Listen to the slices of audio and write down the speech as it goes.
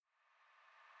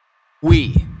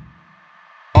We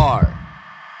are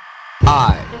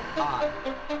I.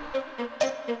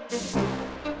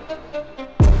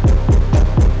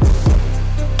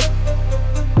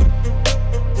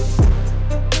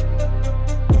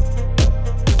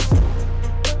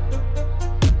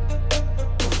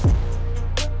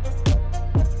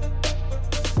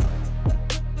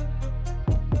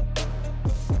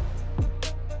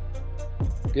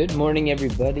 Good morning,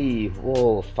 everybody.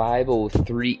 Whoa,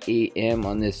 5:03 a.m.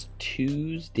 on this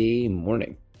Tuesday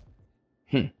morning.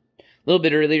 A little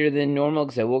bit earlier than normal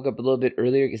because I woke up a little bit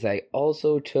earlier because I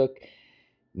also took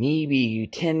maybe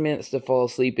 10 minutes to fall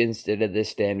asleep instead of the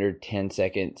standard 10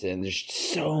 seconds. And there's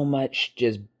so much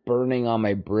just burning on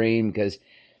my brain because,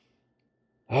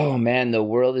 oh man, the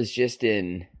world is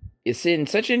it's in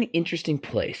such an interesting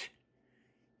place.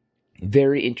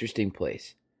 Very interesting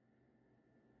place.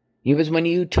 Because when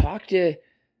you talk to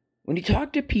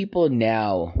people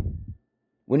now,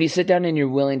 when you sit down and you're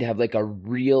willing to have like a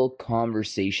real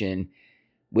conversation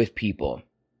with people,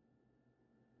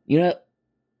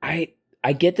 I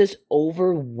get this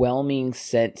overwhelming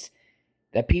sense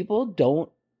that people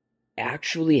don't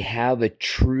actually have a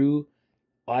true,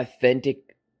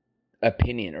 authentic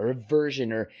opinion or a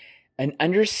version or an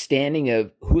understanding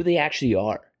of who they actually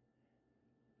are.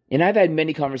 And I've had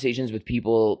many conversations with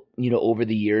people, over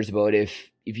the years about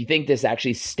if you think this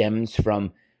actually stems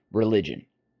from religion.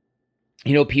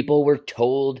 People were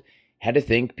told how to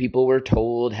think, people were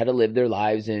told how to live their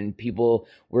lives, and people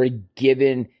were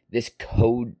given this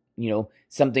code,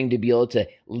 something to be able to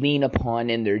lean upon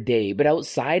in their day. But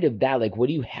outside of that, what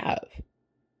do you have?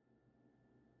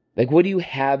 What do you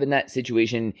have in that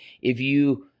situation if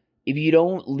you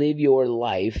don't live your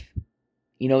life,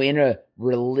 in a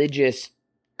religious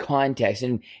context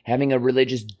and having a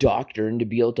religious doctrine to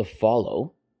be able to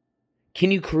follow?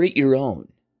 Can you create your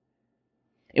own?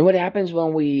 And what happens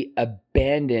when we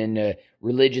abandon a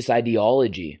religious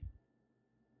ideology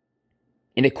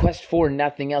in a quest for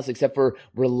nothing else except for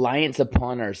reliance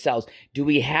upon ourselves? Do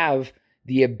we have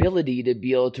the ability to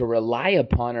be able to rely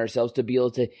upon ourselves to be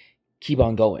able to keep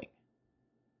on going?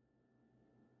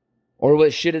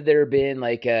 Or should there have been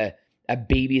a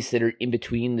babysitter in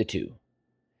between the two?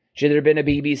 Should there have been a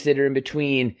babysitter in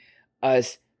between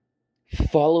us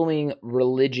following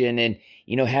religion and,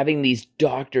 having these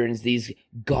doctrines, these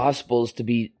gospels to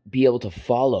be able to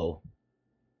follow,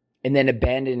 and then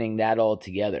abandoning that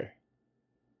altogether?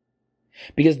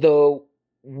 Because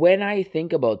when I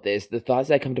think about this, the thoughts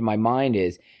that come to my mind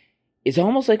is, it's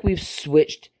almost like we've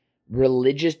switched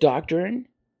religious doctrine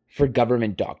for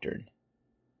government doctrine.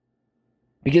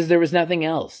 Because there was nothing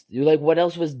else. You're like, what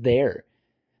else was there?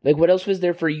 What else was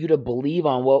there for you to believe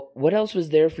on? What else was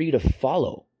there for you to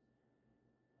follow?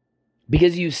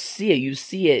 Because you see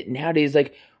it nowadays.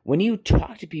 When you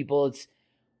talk to people,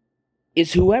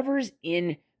 it's whoever's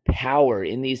in power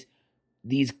in these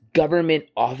government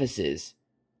offices.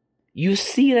 You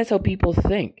see that's how people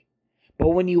think. But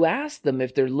when you ask them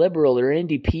if they're liberal or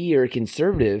NDP or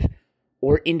conservative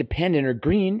or independent or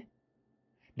green,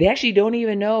 they actually don't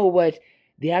even know what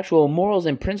the actual morals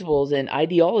and principles and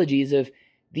ideologies of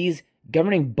these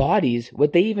governing bodies,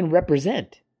 what they even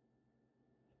represent.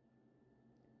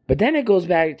 But then it goes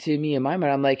back to me in my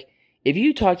mind. I'm like, if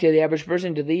you talk to the average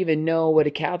person, do they even know what a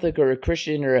Catholic or a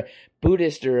Christian or a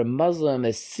Buddhist or a Muslim,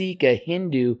 a Sikh, a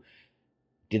Hindu,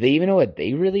 do they even know what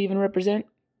they really even represent?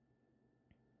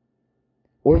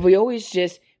 Or have we always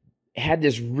just had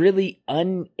this really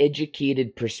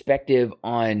uneducated perspective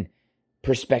on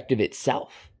perspective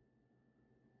itself?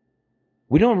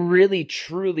 We don't really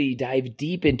truly dive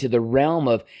deep into the realm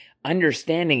of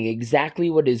understanding exactly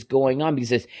what is going on,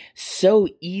 because it's so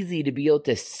easy to be able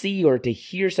to see or to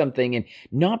hear something and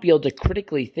not be able to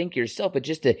critically think yourself, but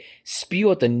just to spew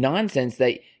out the nonsense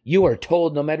that you are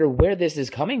told no matter where this is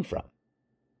coming from.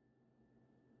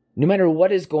 No matter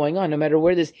what is going on, no matter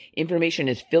where this information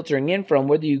is filtering in from,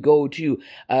 whether you go to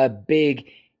a big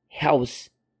house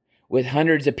with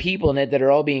hundreds of people in it that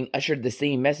are all being ushered the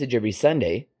same message every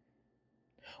Sunday,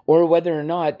 or whether or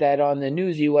not that on the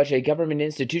news you watch a government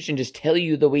institution just tell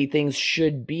you the way things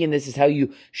should be, and this is how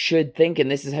you should think,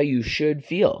 and this is how you should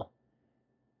feel.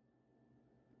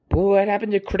 But what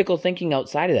happened to critical thinking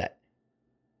outside of that?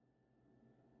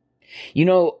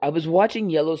 I was watching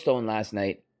Yellowstone last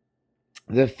night,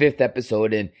 the 5th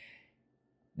episode, and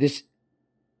there's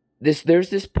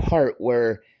this part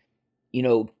where,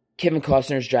 Kevin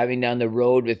Costner's driving down the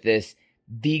road with this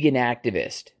vegan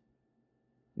activist.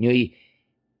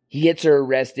 He gets her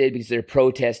arrested because they're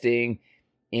protesting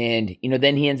And,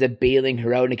 then he ends up bailing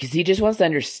her out because he just wants to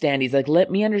understand. He's like, let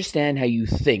me understand how you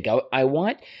think. I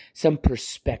want some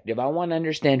perspective. I want to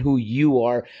understand who you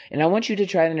are. And I want you to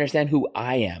try to understand who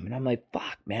I am. And I'm like,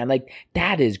 fuck, man, like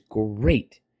that is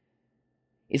great.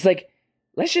 It's like,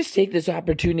 let's just take this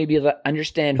opportunity to be able to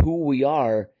understand who we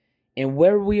are and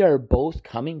where we are both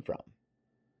coming from.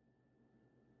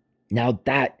 Now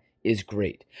that is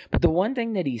great. But the one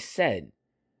thing that he said,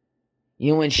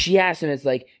 when she asked him, it's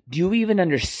like, do you even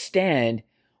understand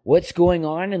what's going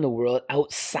on in the world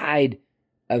outside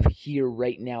of here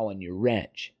right now on your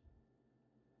ranch?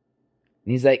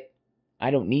 And he's like,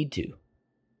 I don't need to.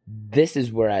 This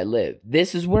is where I live.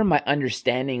 This is where my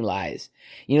understanding lies.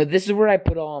 This is where I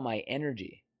put all my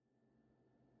energy.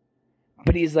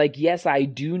 But he's like, yes, I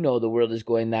do know the world is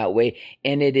going that way,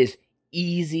 and it is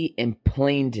easy and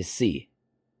plain to see.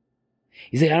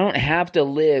 He's like, I don't have to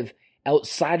live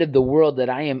outside of the world that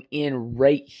I am in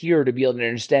right here to be able to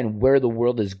understand where the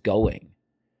world is going.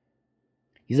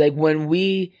 He's like, when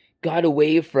we got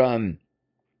away from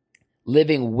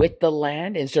living with the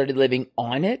land and started living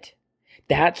on it,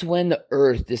 that's when the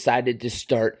earth decided to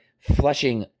start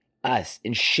flushing us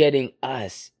and shedding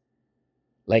us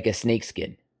like a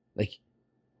snakeskin. Like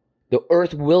the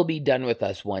earth will be done with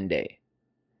us one day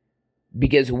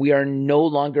because we are no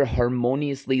longer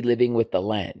harmoniously living with the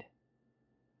land.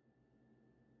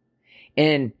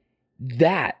 And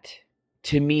that,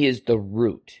 to me, is the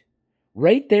root.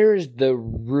 Right there is the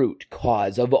root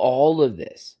cause of all of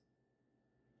this.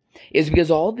 Is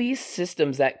because all these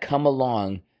systems that come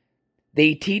along,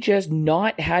 they teach us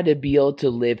not how to be able to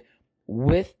live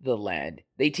with the land.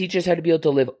 They teach us how to be able to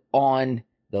live on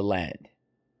the land.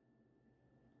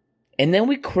 And then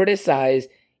we criticize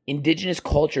indigenous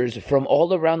cultures from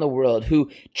all around the world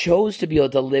who chose to be able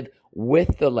to live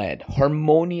with the land,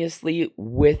 harmoniously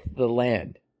with the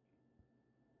land.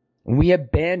 And we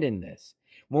abandon this.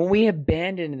 When we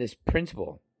abandon this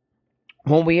principle,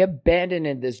 when we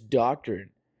abandon this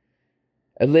doctrine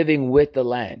of living with the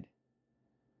land,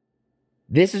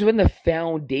 this is when the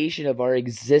foundation of our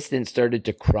existence started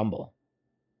to crumble.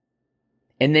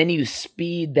 And then you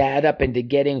speed that up into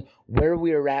getting where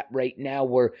we're at right now,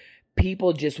 where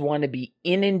people just want to be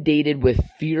inundated with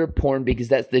fear porn because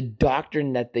that's the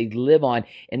doctrine that they live on,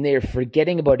 and they are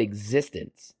forgetting about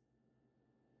existence.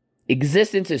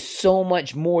 Existence is so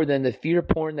much more than the fear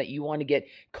porn that you want to get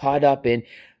caught up in.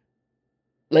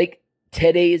 Like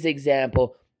today's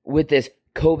example with this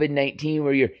COVID-19,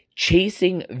 where you're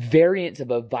chasing variants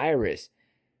of a virus.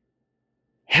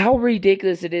 How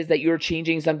ridiculous it is that you're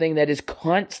changing something that is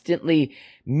constantly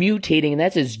mutating, and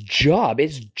that's its job.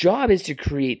 Its job is to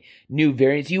create new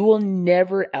variants. You will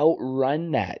never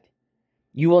outrun that.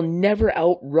 You will never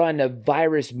outrun a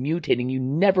virus mutating. You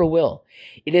never will.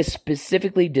 It is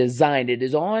specifically designed. It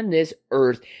is on this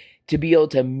earth to be able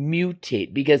to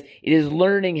mutate because it is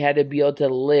learning how to be able to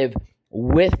live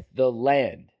with the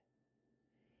land.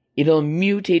 It'll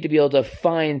mutate to be able to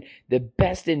find the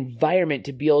best environment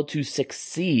to be able to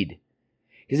succeed.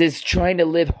 Because it's trying to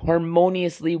live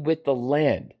harmoniously with the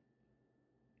land.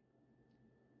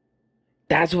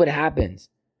 That's what happens.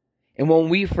 And when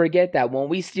we forget that, when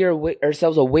we steer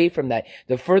ourselves away from that,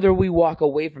 the further we walk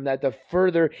away from that, the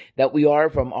further that we are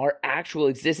from our actual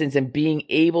existence and being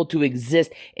able to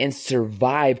exist and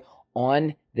survive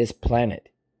on this planet.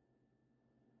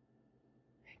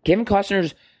 Kevin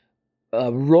Costner's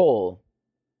role,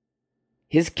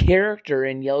 his character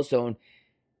in Yellowstone,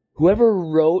 whoever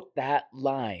wrote that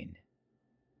line,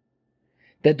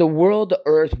 that the world, the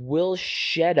earth will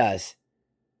shed us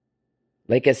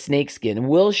like a snakeskin,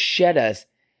 will shed us.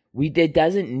 It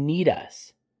doesn't need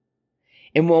us.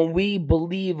 And when we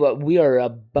believe what we are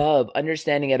above,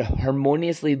 understanding how to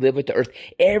harmoniously live with the earth,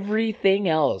 everything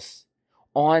else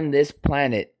on this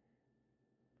planet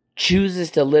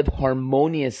chooses to live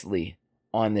harmoniously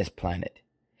on this planet.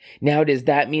 Now, does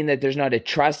that mean that there's not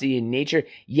atrocity in nature?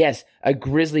 Yes, a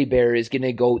grizzly bear is going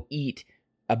to go eat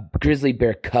a grizzly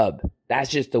bear cub. That's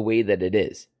just the way that it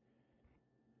is.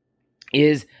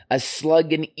 Is a slug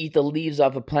going to eat the leaves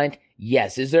off a plant?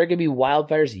 Yes. Is there going to be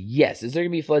wildfires? Yes. Is there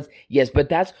going to be floods? Yes. But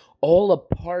that's all a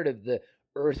part of the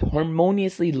earth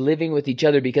harmoniously living with each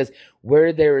other, because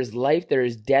where there is life, there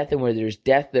is death, and where there's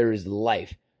death, there is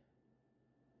life.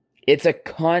 It's a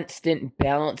constant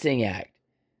balancing act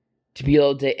to be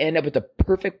able to end up with the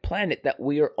perfect planet that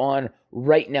we are on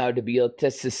right now, to be able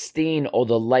to sustain all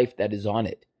the life that is on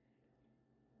it.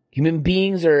 Human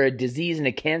beings are a disease and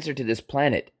a cancer to this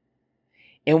planet.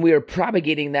 And we are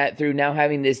propagating that through now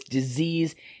having this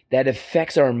disease that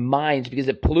affects our minds because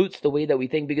it pollutes the way that we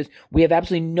think, because we have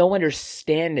absolutely no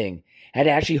understanding how to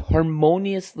actually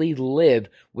harmoniously live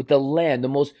with the land, the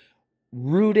most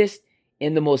rudest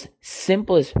in the most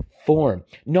simplest form.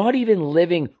 Not even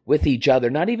living with each other,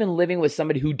 not even living with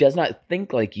somebody who does not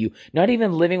think like you, not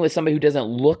even living with somebody who doesn't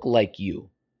look like you,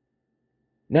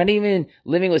 not even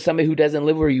living with somebody who doesn't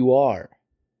live where you are.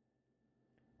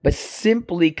 But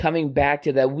simply coming back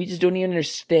to that, we just don't even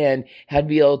understand how to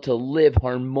be able to live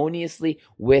harmoniously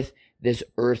with this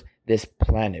earth, this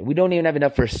planet. We don't even have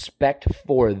enough respect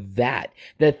for that.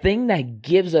 The thing that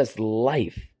gives us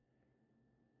life.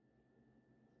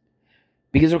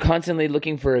 Because we're constantly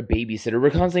looking for a babysitter. We're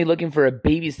constantly looking for a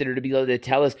babysitter to be able to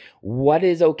tell us what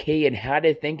is okay and how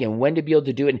to think and when to be able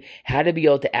to do it and how to be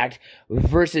able to act,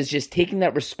 versus just taking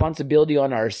that responsibility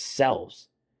on ourselves.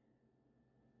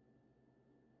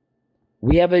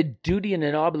 We have a duty and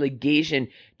an obligation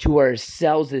to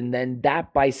ourselves, and then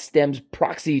that by stems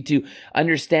proxy to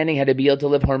understanding how to be able to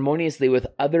live harmoniously with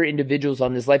other individuals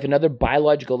on this life, another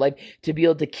biological life, to be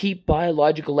able to keep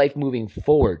biological life moving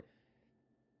forward.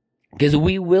 Because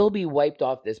we will be wiped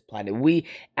off this planet. We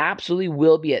absolutely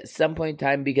will be at some point in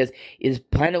time, because this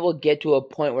planet will get to a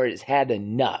point where it's had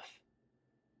enough.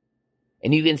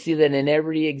 And you can see that in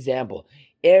every example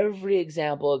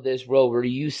of this world where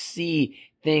you see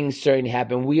things starting to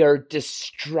happen. We are a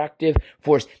destructive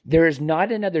force. There is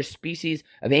not another species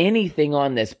of anything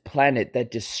on this planet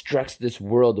that destructs this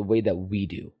world the way that we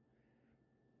do.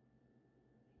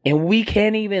 And we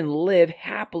can't even live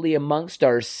happily amongst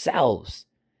ourselves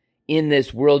in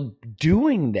this world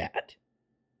doing that,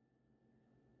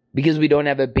 because we don't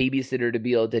have a babysitter to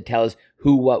be able to tell us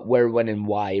who, what, where, when, and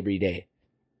why every day.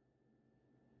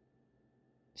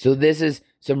 So this is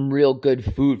some real good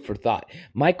food for thought.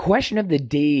 My question of the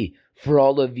day for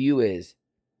all of you is,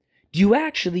 do you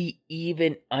actually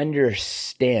even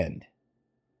understand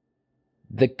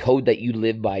the code that you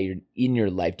live by in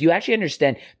your life? Do you actually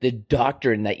understand the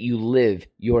doctrine that you live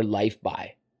your life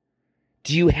by?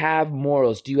 Do you have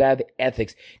morals? Do you have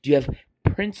ethics? Do you have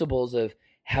principles of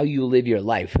how you live your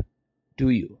life? Do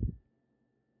you?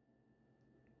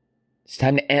 It's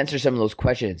time to answer some of those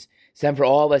questions. It's time for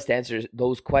all of us to answer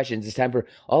those questions. It's time for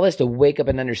all of us to wake up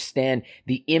and understand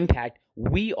the impact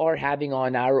we are having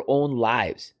on our own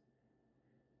lives.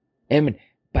 And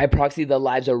by proxy, the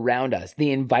lives around us,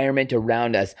 the environment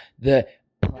around us, the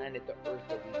planet, the earth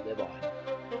that we live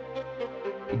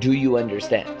on. Do you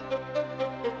understand?